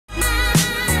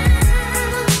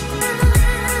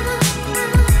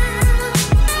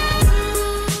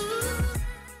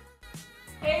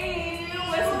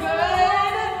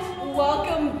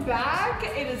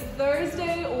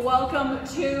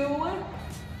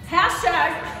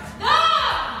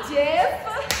Hashtag diff.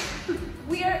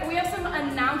 We have some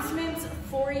announcements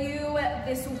for you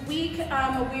this week.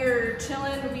 We're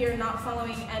chilling. We are not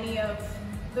following any of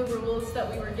the rules that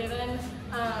we were given.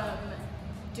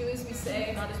 Do as we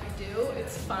say, not as we do.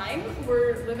 It's fine.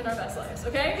 We're living our best lives,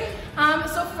 okay?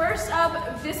 So first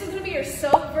up, this is gonna be your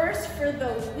soap verse for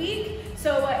the week.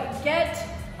 So get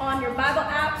on your Bible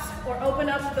apps or open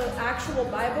up the actual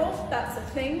Bible. That's a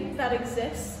thing that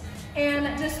exists.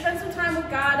 And just spend some time with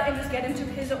God and just get into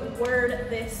His Word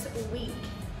this week.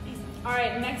 All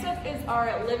right, next up is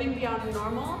our Living Beyond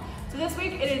Normal. So this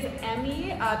week it is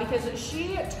Emmy because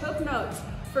she took notes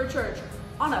for church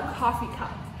on a coffee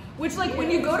cup. Which, like,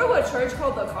 when you go to a church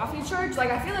called the Coffee Church,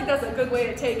 like, I feel like that's a good way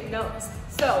to take notes.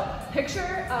 So,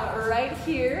 picture right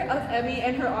here of Emmy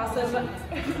and her awesome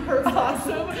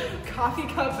coffee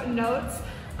cup notes.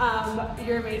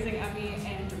 You're amazing, Emmy,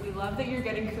 and we love that you're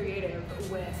getting creative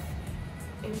with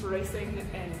embracing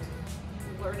and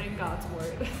learning God's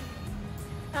Word.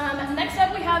 Next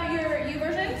up, we have your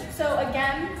YouVersion. So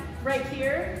again, right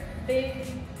here, big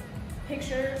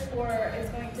picture, or it's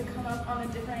going to come up on a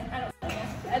different, I don't know,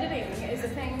 editing is a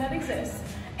thing that exists.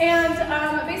 And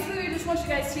basically we just want you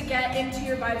guys to get into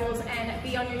your Bibles and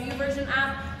be on your YouVersion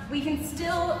app. We can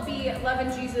still be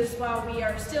loving Jesus while we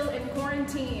are still in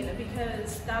quarantine,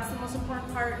 because that's the most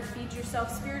important part. Feed yourself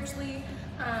spiritually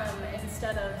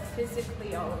instead of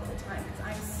physically all of the time, because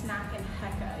I'm snacking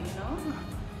hecka, you know?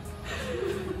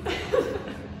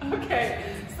 Okay,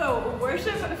 so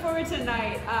worship for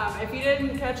tonight. If you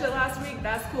didn't catch it last week,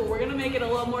 that's cool. We're gonna make it a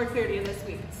little more clear to you this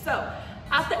week. So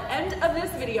at the end of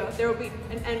this video, there will be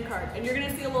an end card, and you're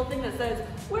gonna see a little thing that says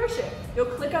worship. You'll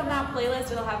click on that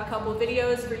playlist. It'll have a couple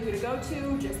videos for you to go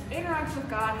to. Just interact with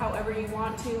God however you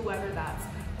want to, whether that's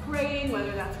praying,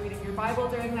 whether that's reading your Bible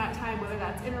during that time, whether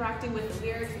that's interacting with the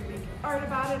lyrics and making art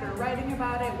about it or writing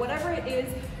about it, whatever it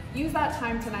is, use that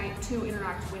time tonight to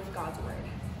interact with God's Word.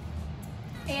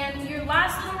 And your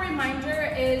last little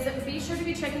reminder is be sure to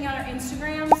be checking out our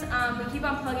Instagrams. We keep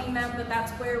on plugging them, but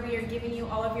that's where we are giving you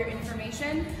all of your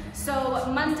information. So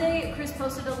Monday, Chris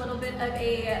posted a little bit of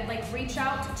a reach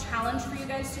out challenge for you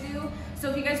guys to do.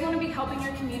 So if you guys want to be helping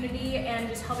your community and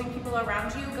just helping people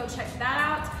around you, go check that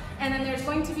out. And then there's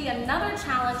going to be another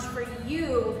challenge for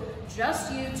you,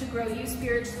 just you, to grow you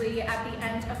spiritually at the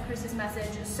end of Chris's message.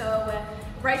 So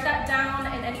write that down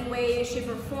in any way, shape,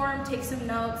 or form, take some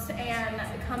notes, and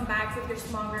come back with your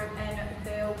small group, and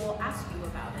they will ask you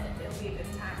about it. It'll be a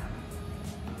good time.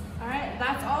 All right,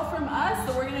 that's all from us.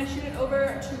 So we're gonna shoot it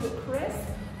over to Chris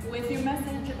with your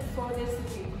message for this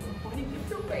week.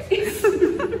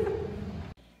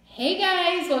 Hey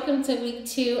guys, welcome to week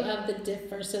 2 of the diff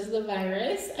versus the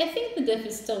virus. I think the diff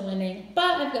is still winning,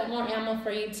 but I've got more ammo for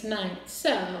you tonight.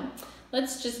 So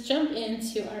let's just jump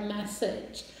into our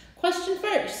message. Question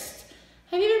first,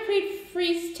 have you ever played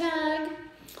freeze tag?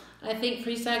 I think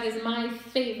freeze tag is my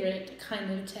favorite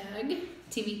kind of tag.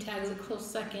 TV tag is a close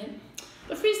second.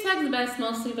 But freeze tag is the best,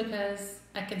 mostly because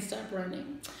I can stop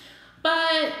running.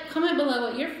 But comment below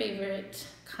what your favorite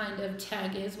kind of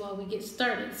tag is while we get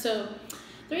started. So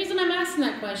the reason I'm asking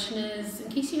that question is, in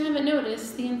case you haven't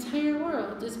noticed, the entire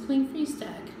world is playing freeze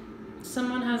tag.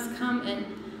 Someone has come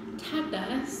and tagged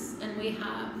us, and we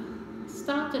have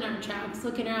stopped in our tracks,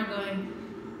 looking around going,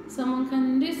 someone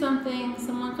come do something,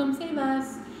 someone come save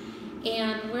us.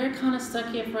 And we're kind of stuck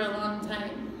here for a long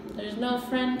time. There's no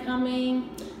friend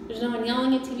coming, there's no one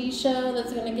yelling a TV show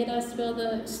that's gonna get us to be able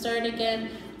to start again.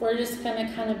 We're just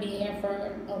gonna kind of be here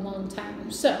for a long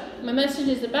time. So my message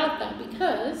is about that,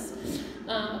 because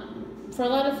for a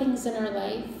lot of things in our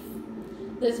life,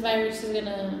 this virus is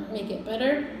gonna make it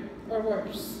better or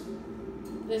worse.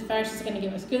 This virus is gonna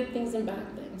give us good things and bad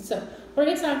things. So we're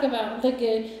going to talk about the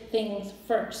good things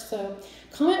first. So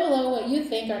comment below what you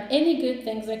think are any good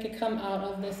things that could come out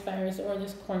of this virus or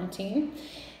this quarantine.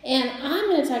 And I'm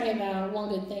going to talk about one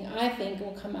good thing I think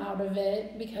will come out of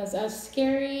it, because as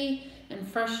scary and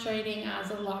frustrating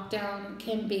as a lockdown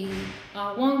can be,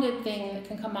 one good thing that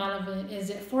can come out of it is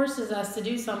it forces us to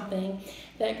do something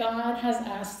that God has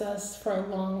asked us for a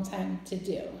long time to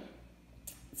do.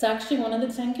 It's actually one of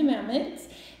the 10 Commandments,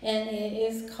 and it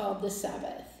is called the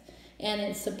Sabbath. And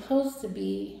it's supposed to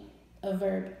be a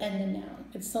verb and a noun.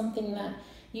 It's something that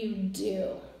you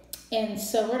do. And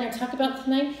so we're going to talk about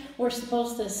tonight, we're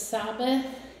supposed to Sabbath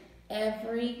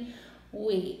every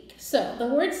week. So the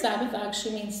word Sabbath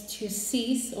actually means to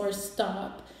cease or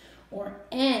stop or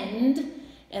end.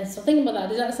 And so think about that.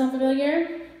 Does that sound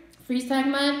familiar? Freeze tag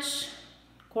much?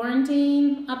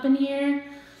 Quarantine up in here?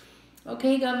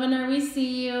 Okay, Governor, we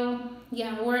see you.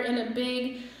 Yeah, we're in a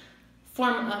big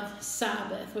form of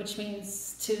Sabbath, which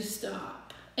means to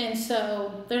stop. And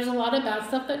so there's a lot of bad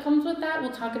stuff that comes with that.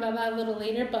 We'll talk about that a little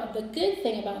later. But the good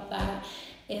thing about that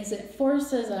is it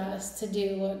forces us to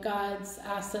do what God's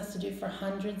asked us to do for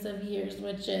hundreds of years,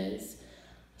 which is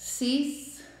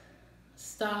cease,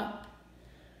 stop,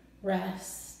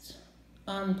 rest,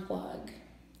 unplug.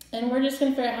 And we're just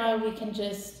going to figure out how we can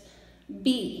just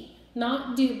be.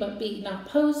 Not do, but be. Not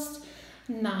post,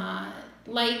 not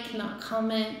like, not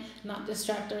comment, not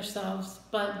distract ourselves,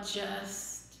 but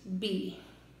just be.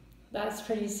 That's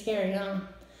pretty scary, huh?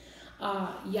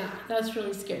 Yeah, that's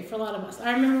really scary for a lot of us.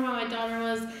 I remember when my daughter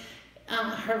was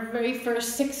her very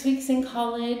first 6 weeks in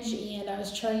college, and I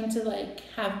was trying to like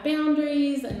have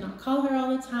boundaries and not call her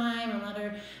all the time and let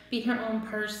her be her own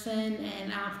person.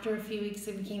 And after a few weeks,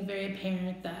 it became very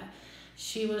apparent that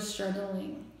she was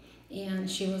struggling and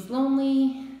she was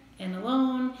lonely and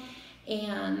alone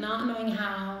and not knowing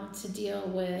how to deal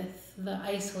with the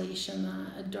isolation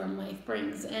that a dorm life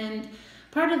brings. And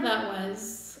part of that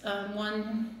was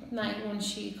one night when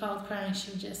she called crying,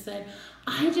 she just said,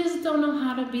 I just don't know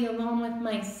how to be alone with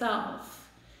myself.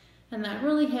 And that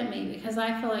really hit me because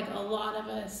I feel like a lot of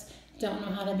us don't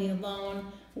know how to be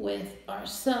alone with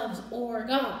ourselves or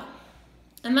God.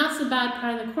 And that's the bad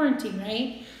part of the quarantine,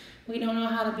 right? We don't know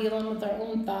how to be alone with our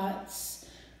own thoughts,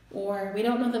 or we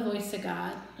don't know the voice of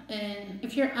God. And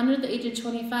if you're under the age of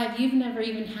 25, you've never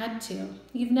even had to.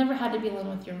 You've never had to be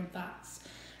alone with your own thoughts.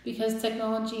 Because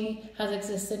technology has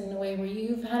existed in a way where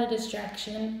you've had a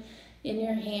distraction in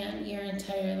your hand your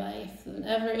entire life.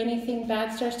 Whenever anything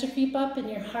bad starts to creep up in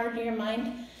your heart or your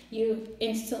mind, you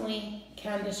instantly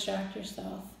can distract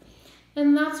yourself.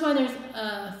 And that's why there's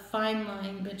a fine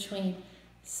line between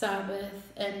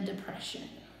Sabbath and depression.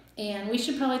 And we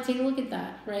should probably take a look at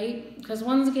that, right? Because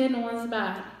one's good and one's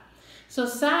bad. So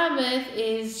Sabbath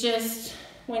is just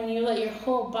when you let your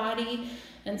whole body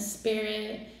and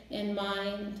spirit and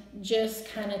mind just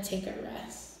kind of take a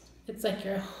rest. It's like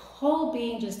your whole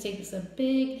being just takes a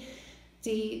big,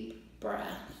 deep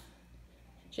breath.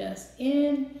 Just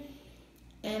in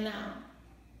and out.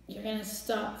 You're going to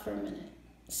stop for a minute.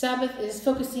 Sabbath is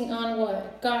focusing on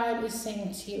what God is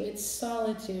saying to you. It's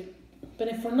solitude. But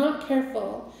if we're not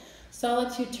careful,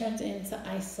 solitude turns into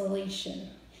isolation.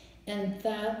 And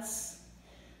that's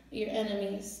your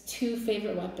enemy's two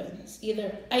favorite weapons.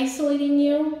 Either isolating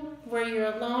you, where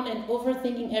you're alone and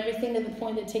overthinking everything to the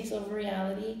point that it takes over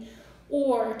reality,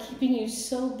 or keeping you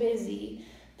so busy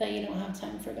that you don't have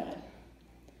time for God.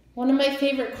 One of my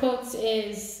favorite quotes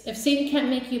is, if Satan can't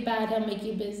make you bad, he'll make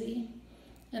you busy.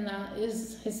 And that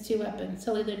is his two weapons.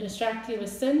 He'll either distract you with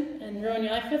sin and ruin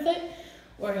your life with it,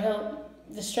 or he'll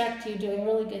distract you doing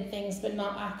really good things but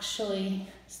not actually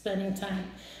spending time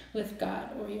with God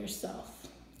or yourself.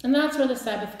 And that's where the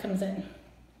Sabbath comes in.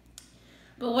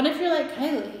 But what if you're like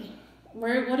Kylie?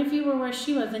 What if you were where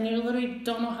she was and you literally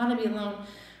don't know how to be alone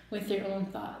with your own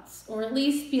thoughts? Or at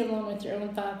least be alone with your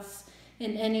own thoughts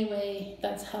in any way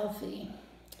that's healthy.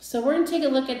 So we're going to take a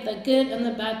look at the good and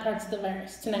the bad parts of the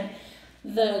virus tonight.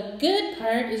 The good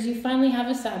part is you finally have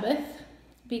a Sabbath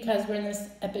because we're in this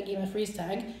epic game of freeze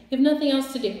tag. You have nothing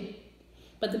else to do.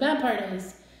 But the bad part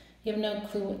is you have no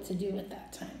clue what to do with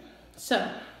that time. So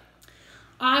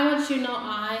I want you to know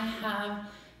I have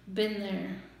been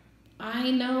there.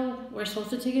 I know we're supposed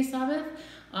to take a Sabbath.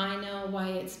 I know why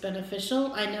it's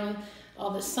beneficial. I know all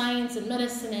the science and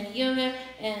medicine and yoga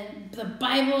and the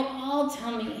Bible all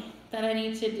tell me that I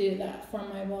need to do that for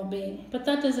my well-being. But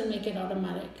that doesn't make it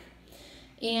automatic.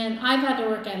 And I've had to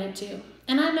work at it too.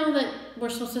 And I know that we're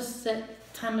supposed to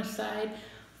set time aside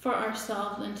for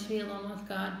ourselves and to be alone with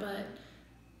God. But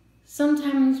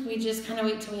sometimes we just kind of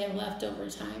wait till we have leftover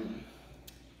time.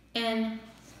 And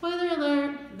spoiler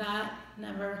alert, that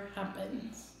never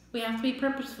happens. We have to be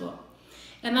purposeful.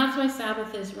 And that's why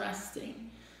Sabbath is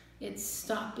resting. It's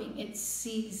stopping. It's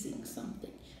seizing something.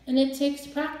 And it takes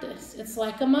practice. It's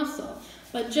like a muscle.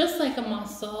 But just like a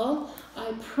muscle,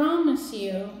 I promise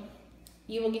you,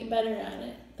 you will get better at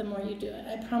it the more you do it.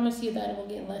 I promise you that it will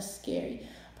get less scary.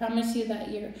 I promise you that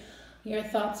your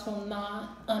thoughts will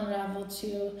not unravel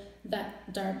to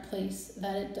that dark place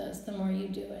that it does the more you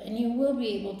do it. And you will be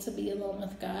able to be alone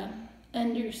with God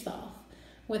and yourself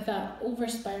without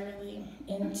over-spiraling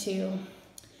into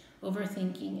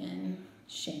overthinking and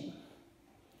shame.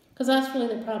 Because that's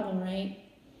really the problem, right?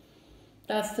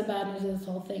 That's the bad news of this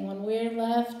whole thing. When we're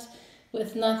left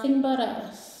with nothing but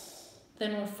us,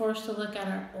 then we're forced to look at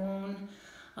our own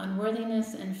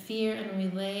unworthiness and fear, and we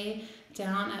lay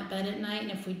down at bed at night,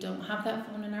 and if we don't have that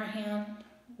phone in our hand,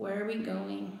 where are we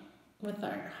going with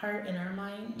our heart and our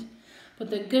mind? But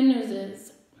the good news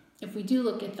is if we do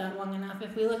look at that long enough,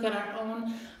 if we look at our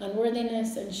own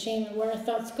unworthiness and shame and where our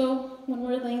thoughts go when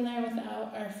we're laying there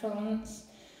without our phones,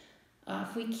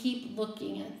 if we keep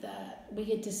looking at that, we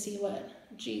get to see what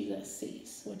Jesus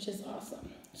sees, which is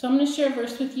awesome. So I'm going to share a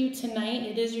verse with you tonight.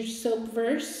 It is your soap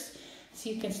verse, so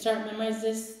you can start memorizing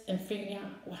this and figuring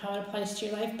out how it applies to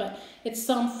your life. But it's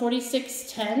Psalm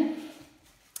 46:10,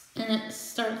 and it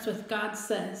starts with God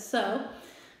says. So you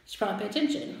should probably pay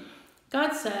attention.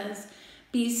 God says,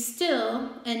 "Be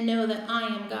still and know that I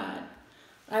am God.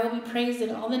 I will be praised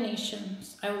in all the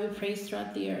nations. I will be praised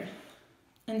throughout the earth."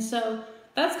 And so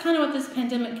that's kind of what this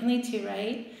pandemic can lead to,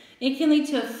 right? It can lead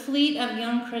to a fleet of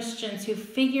young Christians who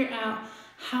figure out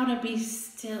how to be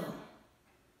still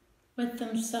with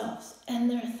themselves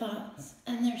and their thoughts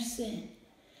and their sin.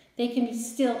 They can be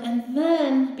still. And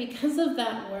then, because of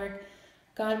that work,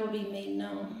 God will be made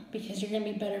known because you're going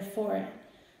to be better for it.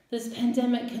 This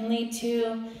pandemic can lead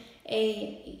to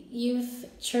a youth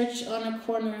church on a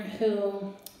corner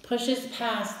who pushes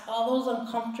past all those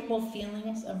uncomfortable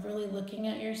feelings of really looking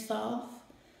at yourself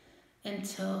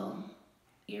until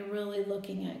you're really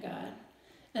looking at God.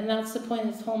 And that's the point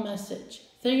of this whole message.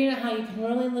 Figuring out how you can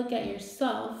really look at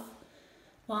yourself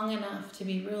long enough to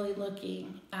be really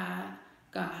looking at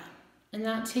God. And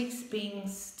that takes being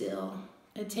still.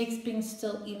 It takes being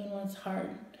still even when it's hard.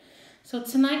 So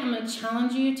tonight I'm going to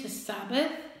challenge you to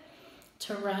Sabbath,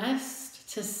 to rest,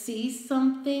 to see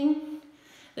something.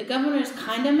 The governor's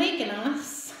kind of making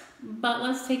us, but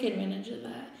let's take advantage of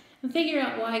that and figure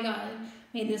out why God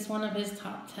made this one of his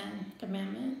top 10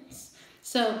 commandments.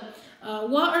 So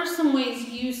what are some ways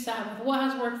you use Sabbath? What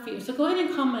has worked for you? So go ahead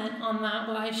and comment on that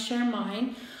while I share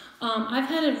mine. I've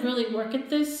had to really work at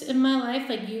this in my life,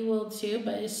 like you will too,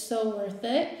 but it's so worth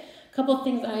it. A couple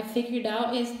things I figured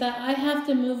out is that I have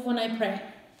to move when I pray.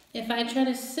 If I try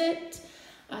to sit,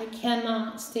 I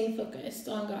cannot stay focused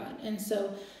on God. And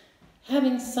so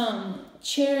having some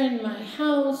chair in my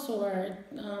house or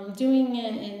doing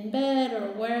it in bed or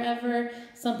wherever.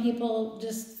 Some people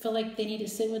just feel like they need to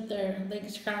sit with their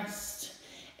legs crossed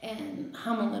and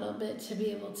hum a little bit to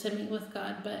be able to meet with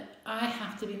God, but I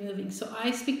have to be moving. So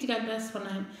I speak to God best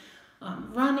when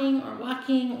I'm running or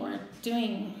walking or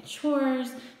doing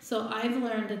chores. So I've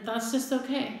learned that that's just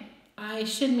okay. I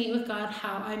should meet with God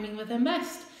how I meet with him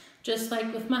best, just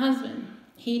like with my husband.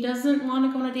 He doesn't want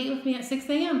to go on a date with me at 6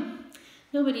 a.m.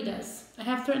 Nobody does. I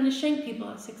have threatened to shank people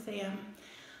at 6 a.m.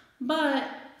 But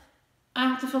I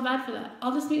have to feel bad for that.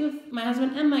 I'll just meet with my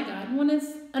husband and my God when it's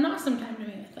an awesome time to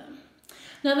meet with them.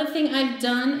 Another thing I've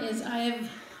done is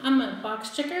I'm a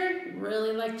box checker.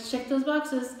 Really like to check those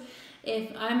boxes.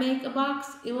 If I make a box,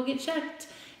 it will get checked.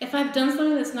 If I've done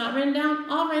something that's not written down,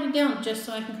 I'll write it down just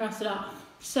so I can cross it off.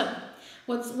 So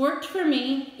what's worked for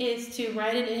me is to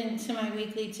write it into my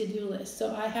weekly to-do list.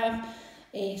 So I have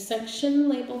a section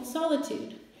labeled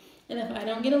solitude. And if I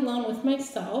don't get alone with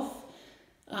myself,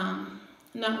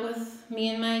 not with me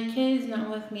and my kids,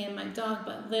 not with me and my dog,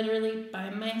 but literally by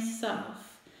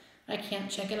myself, I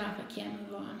can't check it off, I can't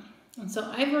move on. And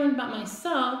so I've learned about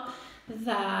myself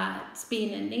that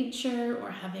being in nature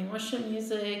or having worship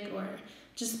music or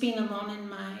just being alone in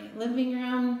my living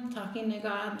room, talking to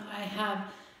God, I have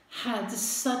had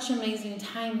such amazing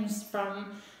times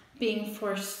from being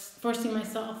forcing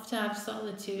myself to have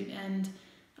solitude. And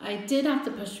I did have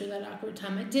to push through that awkward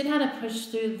time. I did have to push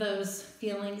through those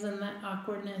feelings and that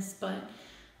awkwardness, but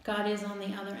God is on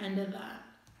the other end of that.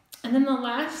 And then the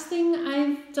last thing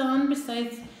I've done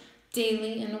besides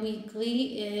daily and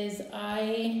weekly is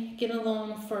I get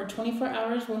alone for 24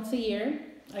 hours once a year.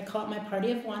 I call it my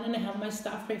party of one, and I have my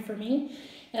staff pray for me.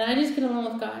 And I just get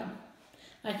alone with God.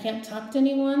 I can't talk to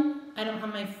anyone. I don't have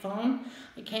my phone.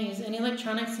 I can't use any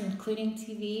electronics, including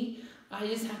TV. I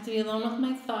just have to be alone with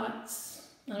my thoughts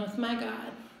and with my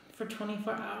God for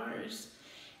 24 hours.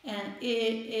 And it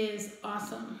is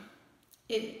awesome.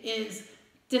 It is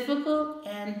difficult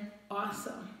and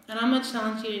awesome. And I'm going to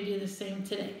challenge you to do the same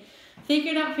today.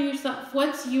 Figure it out for yourself.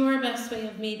 What's your best way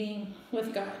of meeting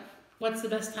with God? What's the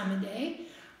best time of day?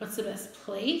 What's the best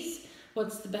place?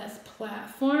 What's the best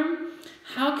platform?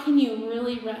 How can you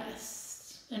really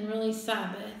rest and really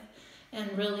Sabbath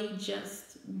and really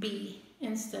just be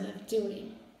instead of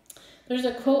doing? There's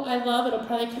a quote I love. It'll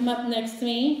probably come up next to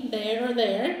me, there or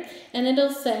there. And it'll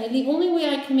say, the only way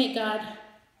I can make God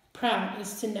proud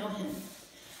is to know him.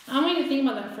 I want you to think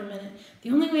about that for a minute.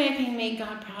 The only way I can make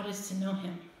God proud is to know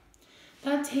him.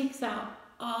 That takes out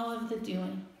all of the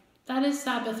doing. That is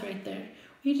Sabbath right there.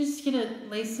 You just get to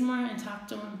lay somewhere and talk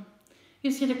to him. You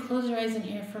just get to close your eyes and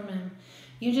hear from him.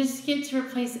 You just get to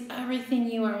replace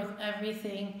everything you are with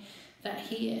everything that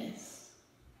he is.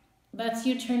 That's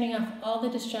you turning off all the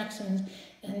distractions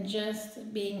and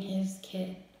just being his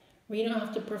kid. Where you don't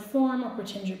have to perform or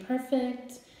pretend you're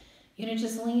perfect. You know,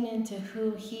 just lean into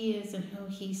who he is and who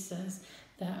he says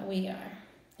that we are.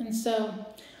 And so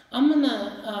I'm going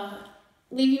to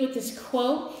leave you with this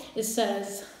quote. It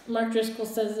says, Mark Driscoll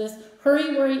says this,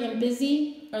 hurry, worry, and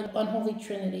busy are the unholy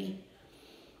trinity.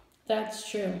 That's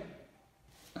true.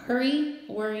 Hurry,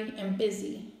 worry, and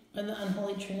busy are the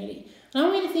unholy trinity. And I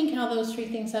want you to think how those three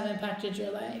things have impacted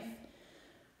your life.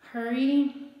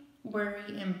 Hurry,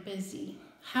 worry, and busy.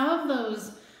 How have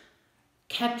those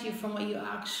kept you from what you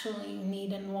actually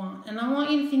need and want? And I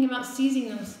want you to think about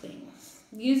seizing those things.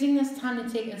 Using this time to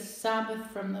take a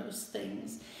Sabbath from those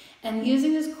things. And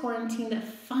using this quarantine to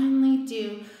finally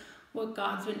do what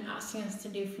God's been asking us to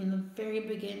do from the very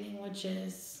beginning, which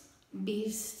is be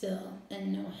still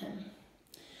and know him.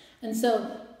 And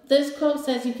so this quote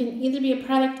says you can either be a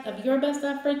product of your best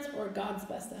efforts or God's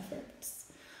best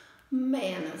efforts.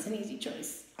 Man, that's an easy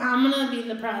choice. I'm going to be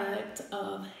the product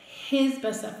of his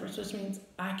best efforts, which means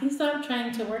I can stop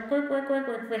trying to work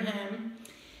for him,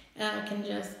 and I can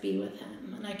just be with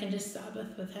him, and I can just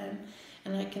Sabbath with him,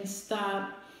 and I can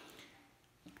stop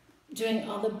doing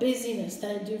all the busyness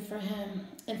that I do for him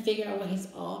and figure out what he's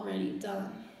already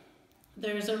done.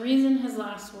 There's a reason his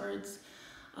last words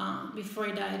before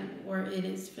he died were, "It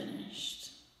is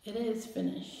finished." It is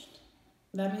finished.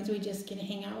 That means we just can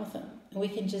hang out with him, and we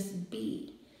can just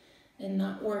be and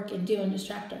not work and do and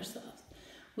distract ourselves.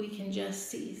 We can just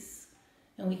cease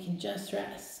and we can just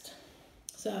rest.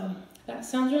 So that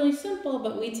sounds really simple,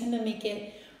 but we tend to make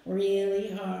it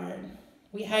really hard.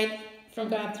 We hide from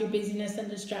God through busyness and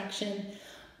distraction,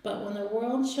 but when the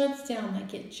world shuts down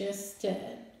like it just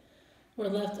did, we're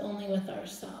left only with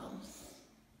ourselves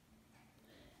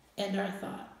and our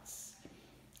thoughts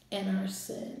and our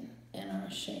sin and our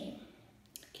shame.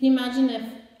 Can you imagine if,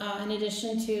 in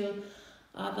addition to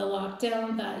the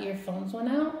lockdown, that your phones went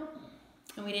out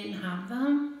and we didn't have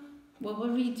them? What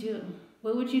would we do?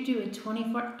 What would you do in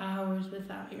 24 hours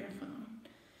without your phone?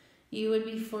 You would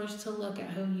be forced to look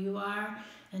at who you are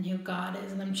and who God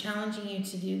is, and I'm challenging you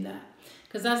to do that.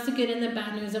 Because that's the good and the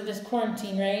bad news of this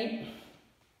quarantine, right?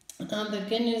 The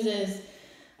good news is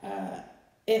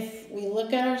if we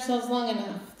look at ourselves long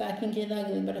enough, that can get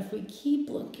ugly, but if we keep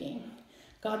looking,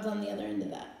 God's on the other end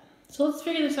of that. So let's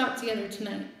figure this out together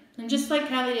tonight. And just like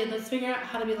Kylie did, let's figure out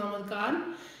how to be alone with God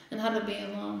and how to be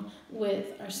alone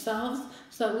with ourselves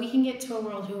so that we can get to a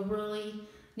world who really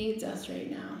needs us right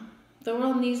now. The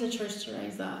world needs a church to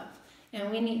rise up. And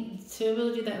we need to be able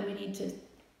to do that. We need to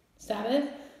Sabbath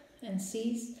and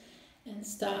cease and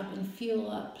stop and fuel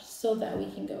up so that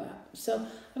we can go out. So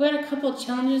I've got a couple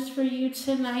challenges for you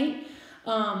tonight.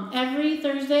 Every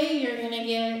Thursday, you're going to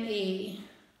get a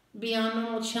Beyond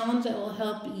Normal challenge that will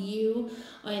help you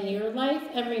in your life.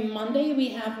 Every Monday we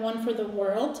have one for the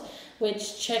world,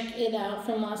 which check it out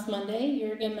from last Monday.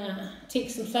 You're gonna take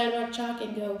some sidewalk chalk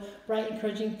and go write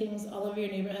encouraging things all over your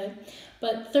neighborhood.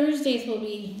 But Thursdays will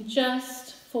be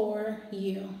just for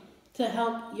you to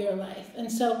help your life. And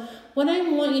so what I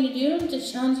want you to do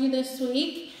to challenge you this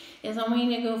week is I want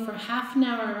you to go for half an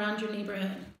hour around your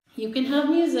neighborhood. You can have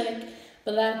music,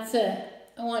 but that's it.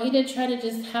 I want you to try to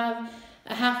just have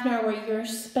a half an hour where you're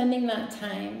spending that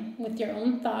time with your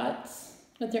own thoughts,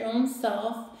 with your own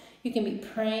self. You can be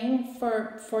praying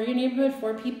for your neighborhood,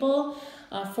 for people,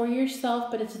 for yourself,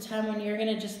 but it's a time when you're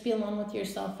going to just be alone with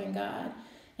yourself and God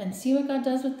and see what God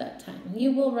does with that time.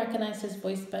 You will recognize his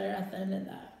voice better at the end of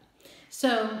that.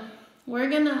 So we're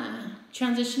going to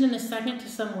transition in a second to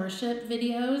some worship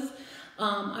videos.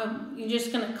 You're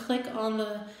just going to click on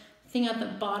the thing at the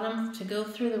bottom to go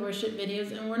through the worship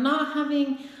videos, and we're not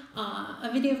having a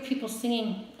video of people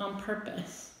singing on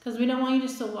purpose because we don't want you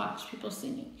just to watch people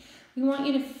singing. We want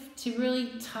you to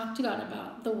really talk to God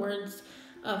about the words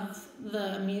of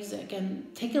the music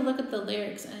and take a look at the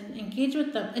lyrics and engage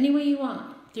with them any way you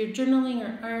want, through journaling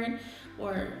or art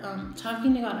or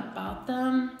talking to God about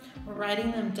them or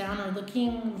writing them down or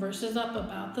looking verses up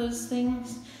about those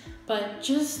things. But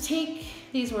just take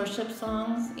these worship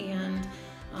songs and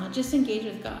just engage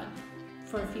with God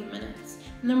for a few minutes.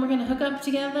 And then we're going to hook up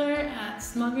together at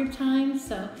small group time,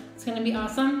 so it's going to be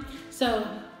awesome. So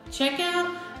check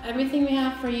out everything we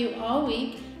have for you all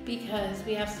week because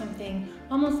we have something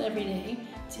almost every day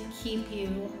to keep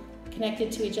you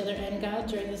connected to each other and God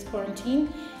during this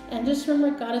quarantine. And just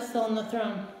remember, God is still on the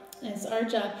throne. And it's our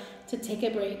job to take a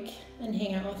break and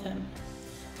hang out with him.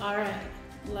 All right,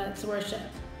 let's worship.